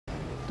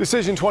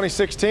Decision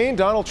 2016,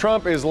 Donald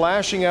Trump is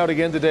lashing out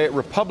again today at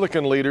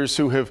Republican leaders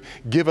who have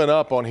given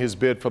up on his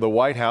bid for the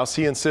White House.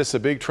 He insists a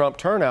big Trump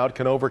turnout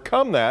can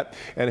overcome that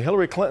and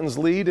Hillary Clinton's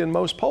lead in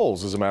most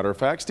polls, as a matter of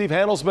fact. Steve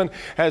Handelsman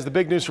has the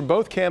big news from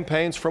both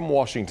campaigns from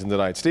Washington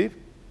tonight. Steve?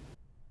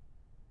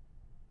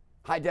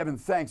 Hi, Devin.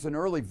 Thanks. In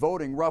early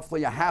voting,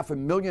 roughly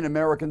 500,000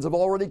 Americans have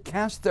already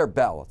cast their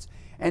ballots.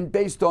 And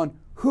based on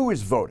who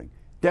is voting,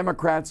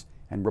 Democrats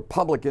and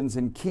Republicans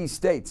in key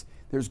states,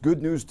 there's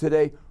good news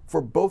today for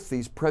both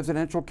these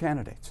presidential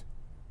candidates.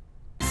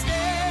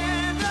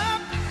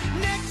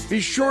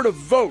 Be sure to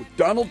vote,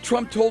 Donald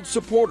Trump told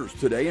supporters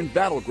today in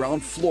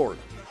battleground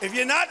Florida. If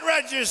you're not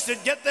registered,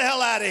 get the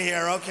hell out of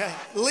here, okay?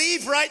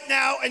 Leave right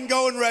now and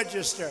go and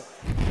register.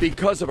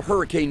 Because of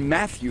Hurricane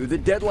Matthew, the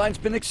deadline's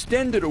been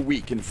extended a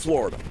week in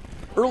Florida.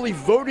 Early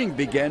voting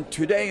began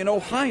today in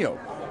Ohio,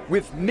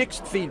 with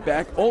mixed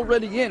feedback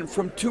already in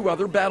from two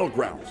other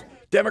battlegrounds.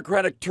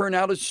 Democratic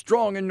turnout is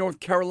strong in North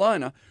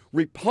Carolina,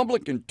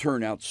 Republican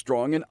turnout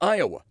strong in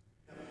Iowa,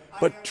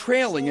 but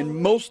trailing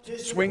in most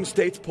swing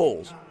states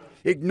polls.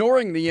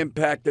 Ignoring the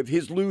impact of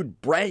his lewd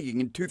bragging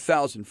in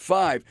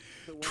 2005,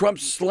 Trump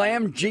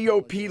slammed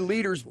GOP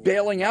leaders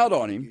bailing out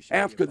on him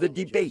after the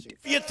debate.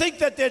 You'd think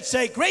that they'd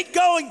say, great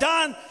going,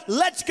 Don,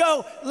 let's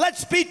go,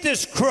 let's beat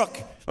this crook.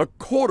 A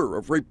quarter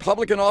of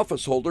Republican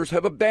office holders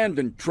have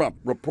abandoned Trump,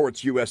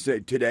 reports USA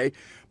Today.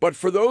 But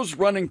for those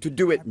running to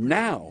do it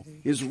now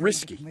is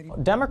risky.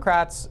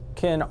 Democrats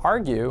can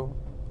argue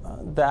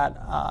that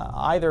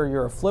either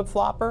you're a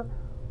flip-flopper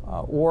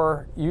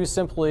or you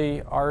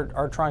simply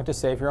are trying to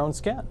save your own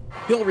skin.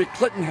 Hillary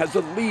Clinton has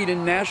a lead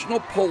in national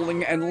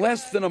polling and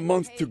less than a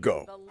month to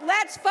go.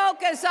 Let's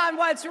focus on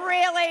what's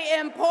really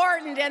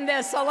important in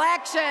this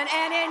election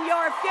and in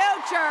your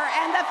future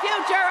and the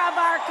future of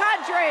our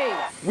country.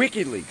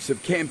 WikiLeaks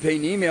of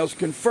campaign emails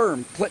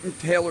confirmed Clinton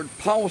tailored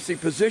policy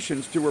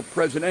positions to her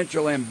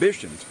presidential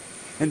ambitions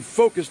and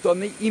focused on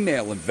the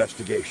email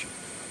investigation.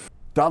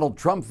 Donald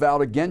Trump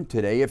vowed again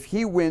today if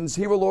he wins,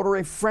 he will order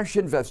a fresh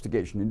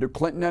investigation into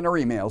Clinton and her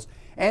emails,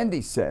 and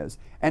he says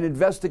an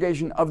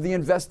investigation of the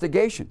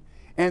investigation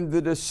and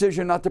the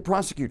decision not to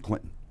prosecute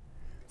Clinton.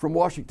 From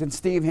Washington,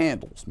 Steve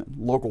Handelsman,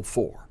 Local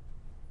 4.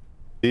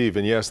 Steve,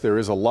 and yes, there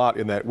is a lot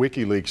in that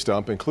WikiLeaks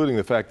dump, including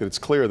the fact that it's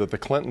clear that the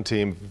Clinton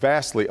team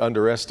vastly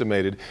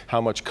underestimated how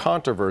much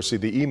controversy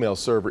the email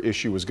server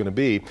issue was going to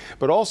be.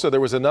 But also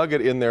there was a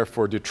nugget in there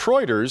for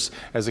Detroiters,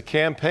 as a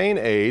campaign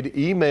aide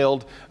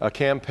emailed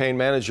campaign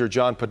manager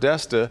John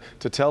Podesta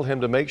to tell him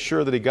to make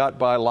sure that he got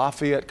by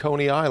Lafayette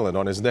Coney Island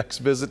on his next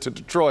visit to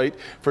Detroit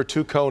for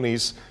 2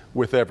 conies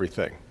with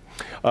everything.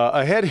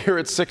 Ahead here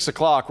at 6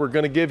 o'clock, we're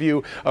going to give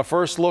you a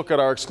first look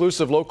at our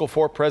exclusive Local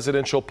 4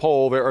 presidential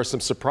poll. There are some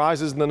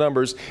surprises in the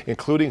numbers,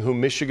 including who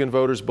Michigan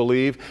voters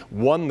believe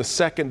won the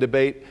second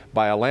debate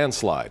by a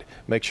landslide.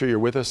 Make sure you're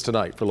with us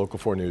tonight for Local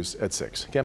 4 News at 6.